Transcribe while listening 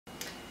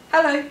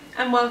Hello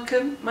and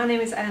welcome. My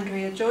name is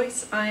Andrea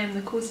Joyce. I am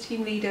the course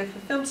team leader for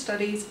film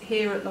studies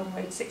here at Long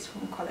Road Sixth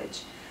Form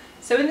College.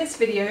 So in this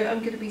video I'm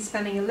going to be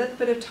spending a little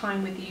bit of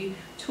time with you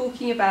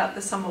talking about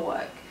the summer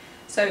work.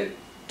 So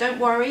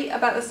don't worry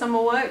about the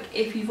summer work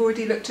if you've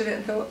already looked at it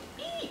and thought,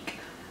 eek!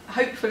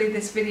 Hopefully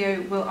this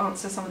video will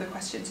answer some of the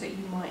questions that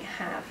you might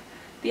have.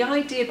 The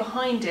idea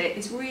behind it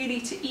is really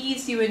to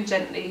ease you in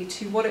gently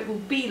to what it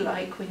will be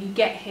like when you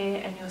get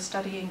here and you're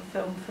studying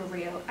film for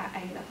real at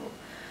A-level.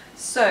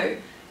 So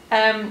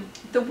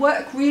the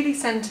work really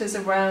centres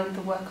around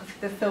the work of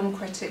the film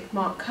critic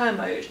Mark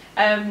Kermode.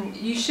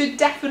 You should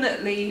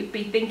definitely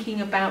be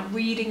thinking about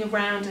reading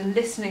around and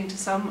listening to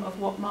some of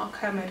what Mark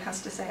Kermode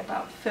has to say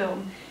about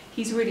film.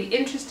 He's really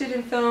interested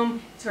in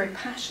film, he's very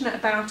passionate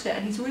about it,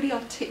 and he's really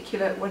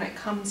articulate when it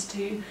comes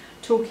to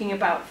talking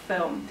about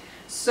film.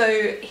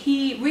 So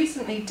he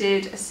recently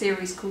did a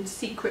series called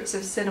Secrets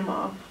of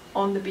Cinema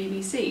on the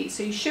BBC,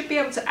 so you should be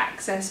able to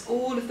access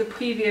all of the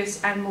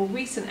previous and more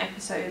recent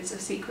episodes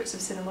of Secrets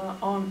of Cinema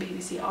on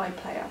BBC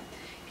iPlayer.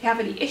 If you have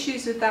any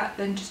issues with that,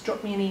 then just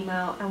drop me an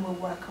email and we'll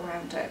work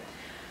around it.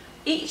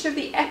 Each of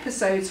the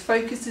episodes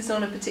focuses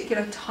on a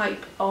particular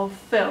type of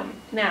film.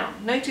 Now,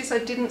 notice I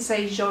didn't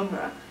say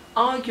genre.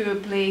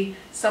 Arguably,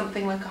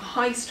 something like a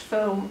heist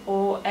film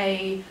or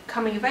a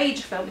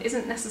coming-of-age film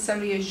isn't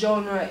necessarily a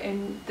genre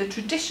in the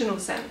traditional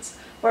sense,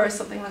 whereas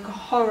something like a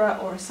horror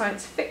or a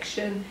science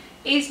fiction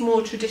is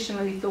more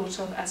traditionally thought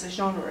of as a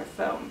genre of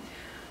film.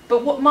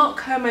 But what Mark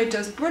Kermode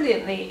does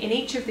brilliantly in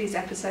each of these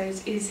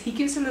episodes is he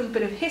gives a little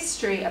bit of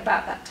history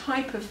about that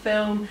type of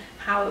film,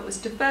 how it was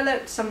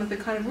developed, some of the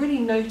kind of really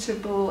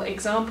notable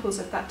examples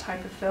of that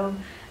type of film,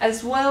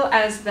 as well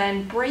as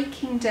then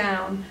breaking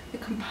down the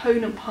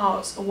component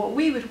parts, or what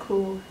we would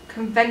call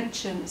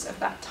conventions of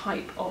that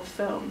type of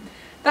film.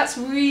 That's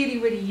really,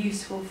 really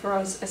useful for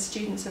us as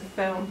students of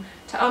film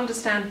to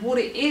understand what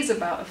it is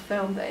about a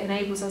film that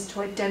enables us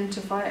to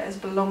identify it as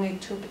belonging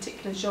to a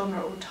particular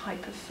genre or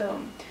type of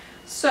film.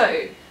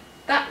 So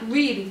that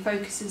really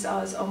focuses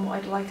us on what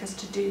I'd like us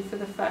to do for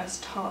the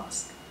first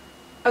task.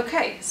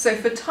 Okay, so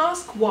for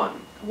task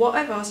 1, what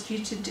I've asked you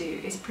to do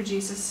is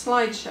produce a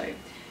slideshow.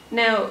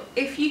 Now,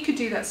 if you could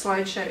do that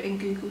slideshow in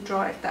Google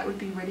Drive, that would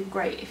be really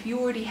great. If you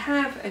already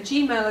have a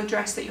Gmail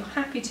address that you're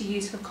happy to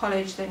use for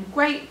college, then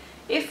great.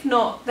 If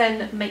not,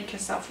 then make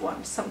yourself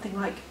one. Something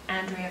like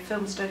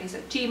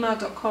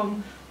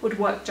andreafilmstudies@gmail.com would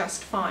work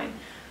just fine.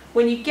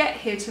 When you get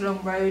here to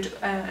Long Road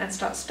and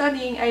start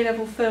studying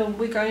A-level film,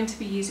 we're going to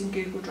be using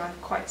Google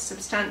Drive quite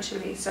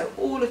substantially. So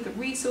all of the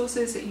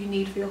resources that you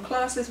need for your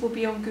classes will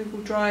be on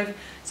Google Drive,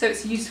 so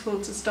it's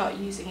useful to start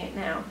using it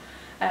now.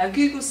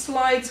 Google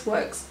Slides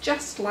works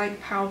just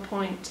like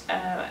PowerPoint,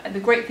 and the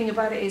great thing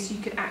about it is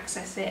you can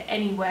access it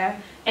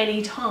anywhere,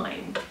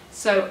 anytime.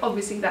 So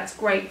obviously that's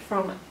great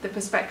from the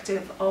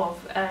perspective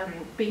of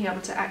being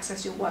able to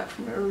access your work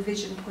from a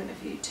revision point of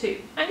view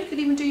too. And you could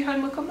even do your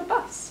homework on the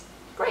bus.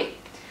 Great.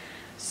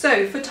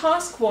 So for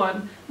task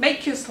 1,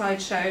 make your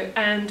slideshow,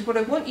 and what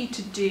I want you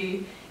to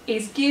do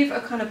is give a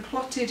kind of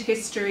plotted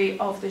history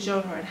of the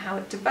genre and how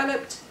it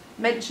developed,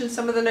 mention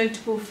some of the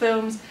notable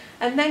films,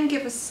 and then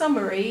give a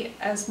summary,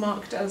 as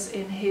Mark does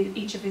in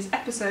each of his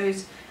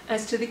episodes,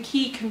 as to the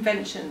key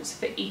conventions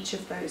for each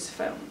of those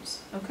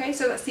films. Okay,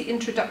 so that's the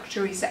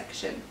introductory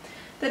section.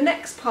 The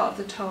next part of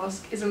the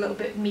task is a little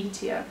bit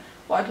meatier.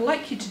 What I'd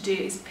like you to do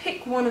is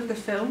pick one of the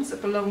films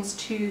that belongs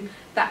to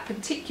that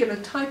particular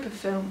type of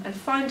film and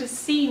find a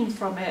scene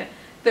from it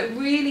that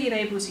really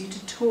enables you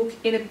to talk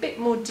in a bit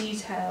more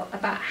detail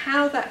about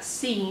how that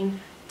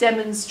scene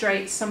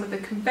demonstrates some of the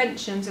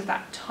conventions of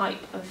that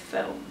type of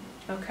film.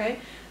 Okay,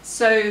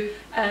 so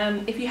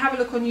if you have a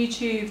look on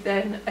YouTube,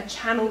 then a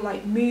channel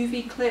like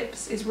Movie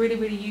Clips is really,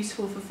 really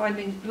useful for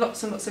finding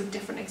lots and lots of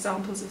different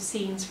examples of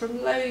scenes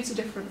from loads of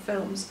different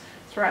films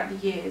throughout the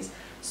years.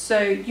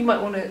 So you might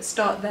want to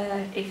start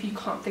there if you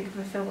can't think of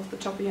a film off the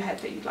top of your head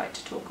that you'd like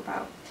to talk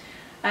about.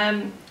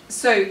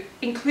 So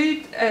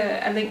include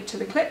a link to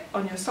the clip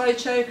on your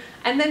slideshow,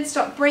 and then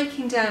start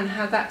breaking down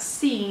how that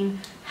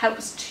scene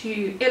helps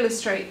to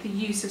illustrate the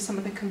use of some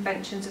of the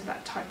conventions of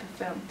that type of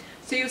film.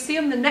 So you'll see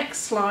on the next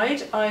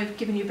slide I've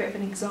given you a bit of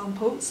an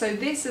example. So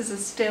this is a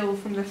still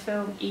from the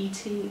film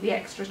E.T. the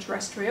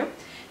Extraterrestrial.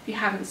 If you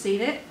haven't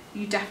seen it,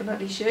 you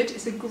definitely should.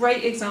 It's a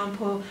great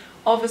example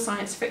of a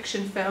science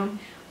fiction film.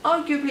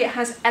 Arguably it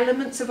has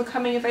elements of a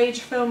coming-of-age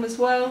film as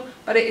well,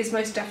 but it is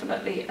most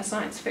definitely a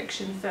science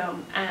fiction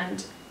film,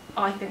 and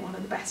I think one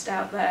of the best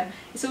out there.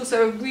 It's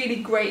also a really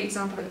great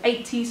example of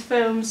 80s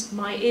films,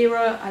 my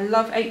era. I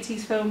love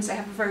 80s films. They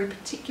have a very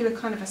particular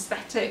kind of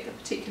aesthetic, a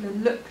particular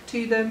look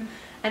to them,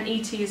 and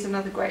E.T. is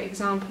another great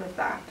example of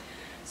that.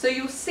 So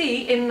you'll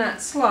see in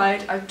that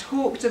slide I've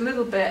talked a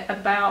little bit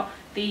about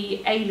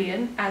the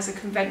alien as a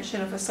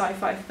convention of a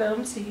sci-fi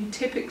film. So you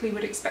typically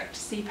would expect to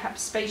see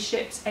perhaps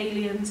spaceships,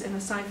 aliens in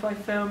a sci-fi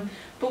film,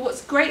 but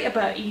what's great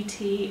about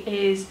E.T.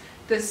 is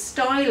the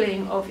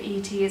styling of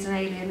E.T. as an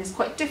alien is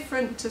quite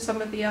different to some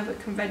of the other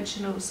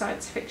conventional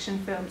science fiction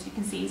films. You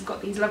can see he's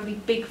got these lovely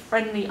big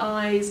friendly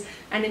eyes,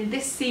 and in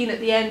this scene at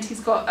the end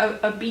he's got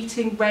a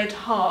beating red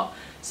heart.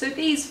 So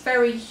these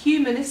very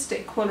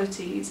humanistic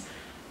qualities,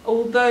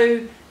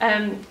 although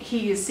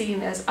he is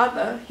seen as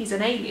other, he's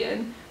an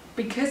alien,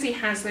 because he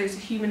has those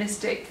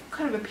humanistic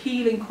kind of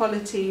appealing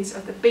qualities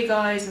of the big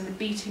eyes and the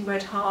beating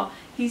red heart,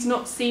 he's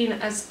not seen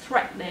as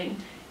threatening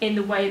in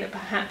the way that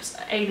perhaps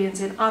aliens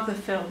in other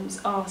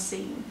films are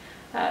seen.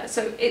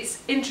 So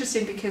it's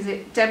interesting because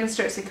it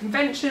demonstrates a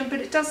convention,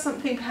 but it does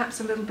something perhaps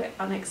a little bit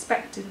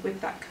unexpected with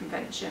that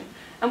convention.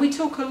 And we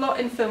talk a lot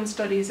in film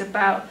studies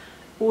about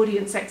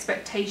audience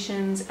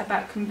expectations,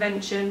 about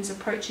conventions,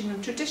 approaching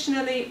them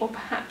traditionally, or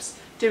perhaps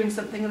doing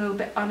something a little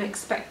bit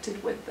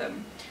unexpected with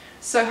them.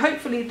 So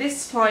hopefully this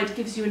slide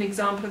gives you an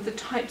example of the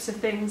types of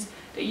things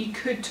that you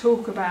could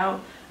talk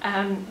about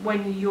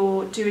when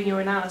you're doing your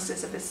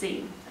analysis of a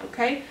scene.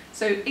 Okay,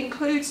 so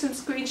include some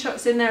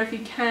screenshots in there if you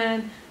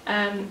can,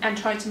 and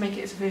try to make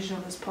it as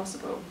visual as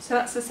possible. So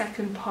that's the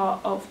second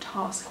part of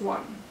task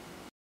 1.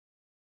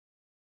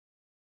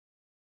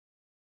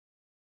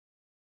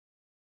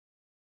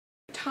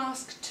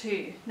 Task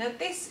 2. Now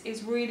this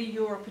is really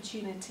your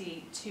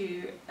opportunity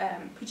to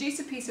produce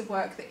a piece of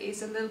work that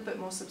is a little bit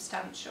more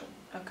substantial.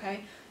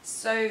 Okay,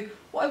 so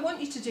what I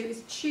want you to do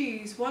is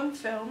choose one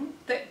film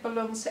that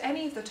belongs to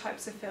any of the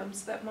types of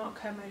films that Mark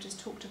Kermode just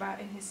talked about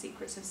in his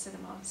Secrets of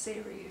Cinema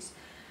series.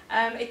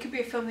 It could be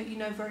a film that you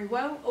know very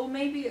well, or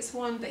maybe it's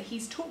one that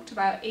he's talked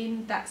about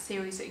in that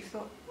series that you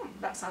thought,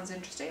 that sounds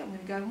interesting, I'm going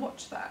to go and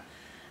watch that.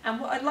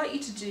 And what I'd like you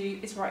to do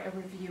is write a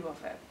review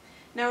of it.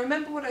 Now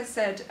remember what I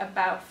said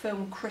about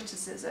film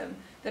criticism,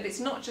 that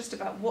it's not just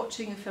about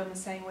watching a film and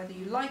saying whether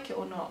you like it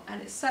or not,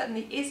 and it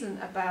certainly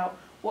isn't about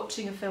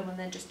watching a film and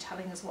then just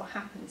telling us what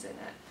happens in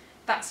it.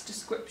 That's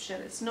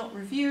description, it's not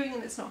reviewing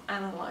and it's not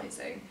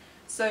analysing.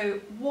 So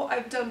what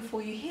I've done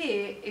for you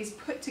here is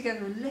put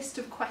together a list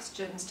of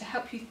questions to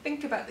help you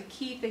think about the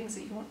key things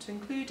that you want to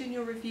include in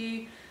your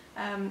review,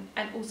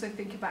 and also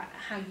think about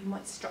how you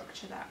might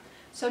structure that.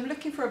 So I'm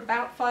looking for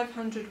about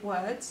 500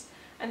 words.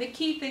 And the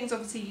key things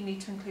obviously you need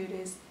to include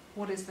is,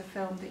 what is the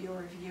film that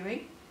you're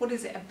reviewing? What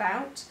is it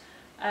about?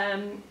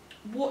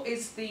 What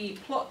is the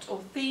plot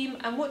or theme?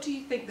 And what do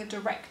you think the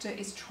director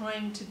is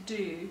trying to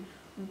do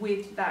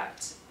with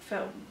that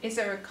film? Is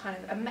there a kind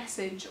of a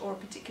message or a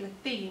particular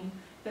theme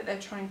that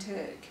they're trying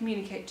to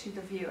communicate to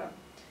the viewer?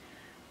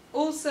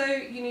 Also,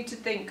 you need to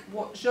think,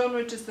 what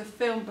genre does the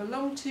film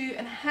belong to,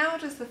 and how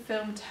does the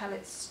film tell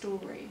its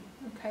story?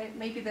 Okay,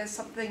 maybe there's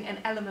something, an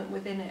element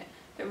within it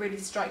that really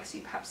strikes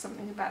you, perhaps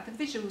something about the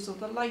visuals or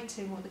the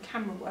lighting or the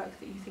camera work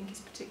that you think is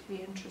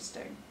particularly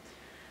interesting.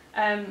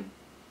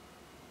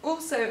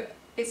 Also,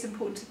 it's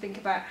important to think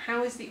about,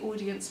 how is the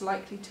audience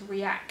likely to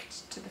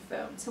react to the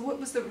film? So what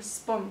was the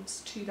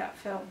response to that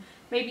film?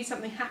 Maybe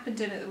something happened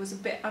in it that was a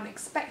bit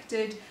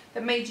unexpected,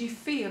 that made you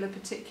feel a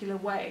particular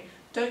way.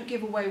 Don't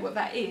give away what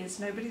that is,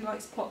 nobody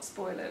likes plot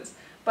spoilers,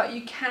 but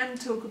you can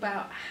talk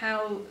about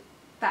how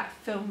that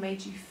film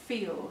made you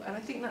feel, and I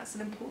think that's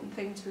an important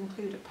thing to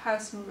include. A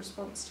personal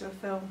response to a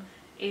film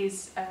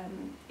is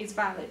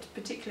valid,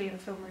 particularly in a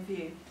film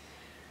review.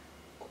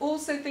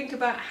 Also think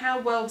about,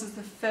 how well does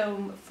the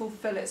film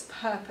fulfill its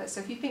purpose? So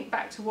if you think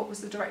back to what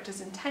was the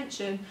director's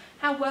intention,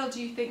 how well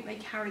do you think they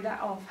carry that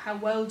off? How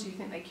well do you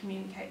think they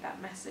communicate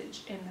that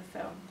message in the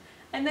film?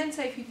 And then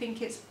say if you think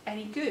it's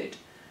any good.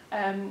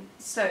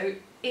 So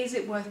is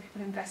it worth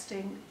people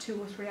investing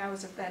 2 or 3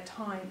 hours of their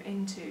time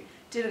into?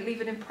 Did it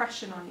leave an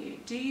impression on you?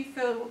 Do you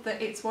feel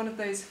that it's one of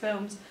those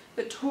films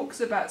that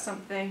talks about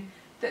something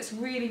that's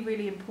really,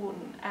 really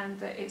important, and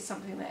that it's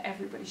something that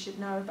everybody should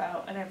know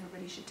about and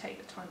everybody should take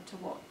the time to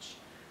watch?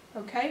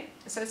 Okay,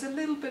 so it's a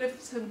little bit of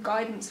some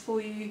guidance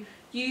for you.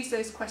 Use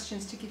those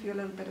questions to give you a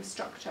little bit of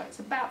structure. It's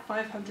about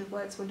 500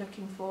 words we're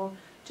looking for.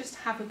 Just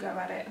have a go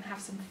at it and have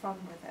some fun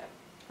with it.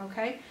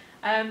 Okay,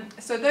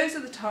 so those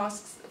are the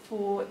tasks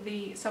for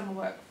the summer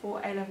work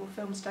for A-level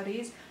film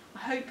studies. I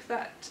hope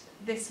that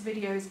this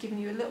video has given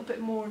you a little bit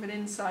more of an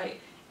insight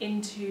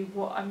into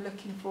what I'm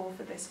looking for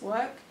this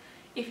work.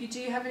 If you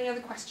do have any other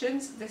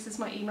questions, this is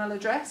my email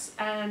address,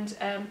 and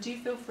do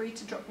feel free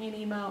to drop me an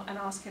email and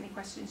ask any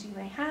questions you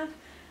may have.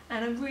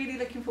 And I'm really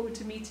looking forward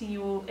to meeting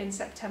you all in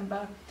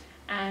September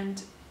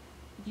and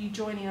you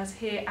joining us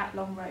here at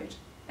Long Road.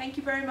 Thank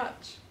you very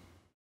much.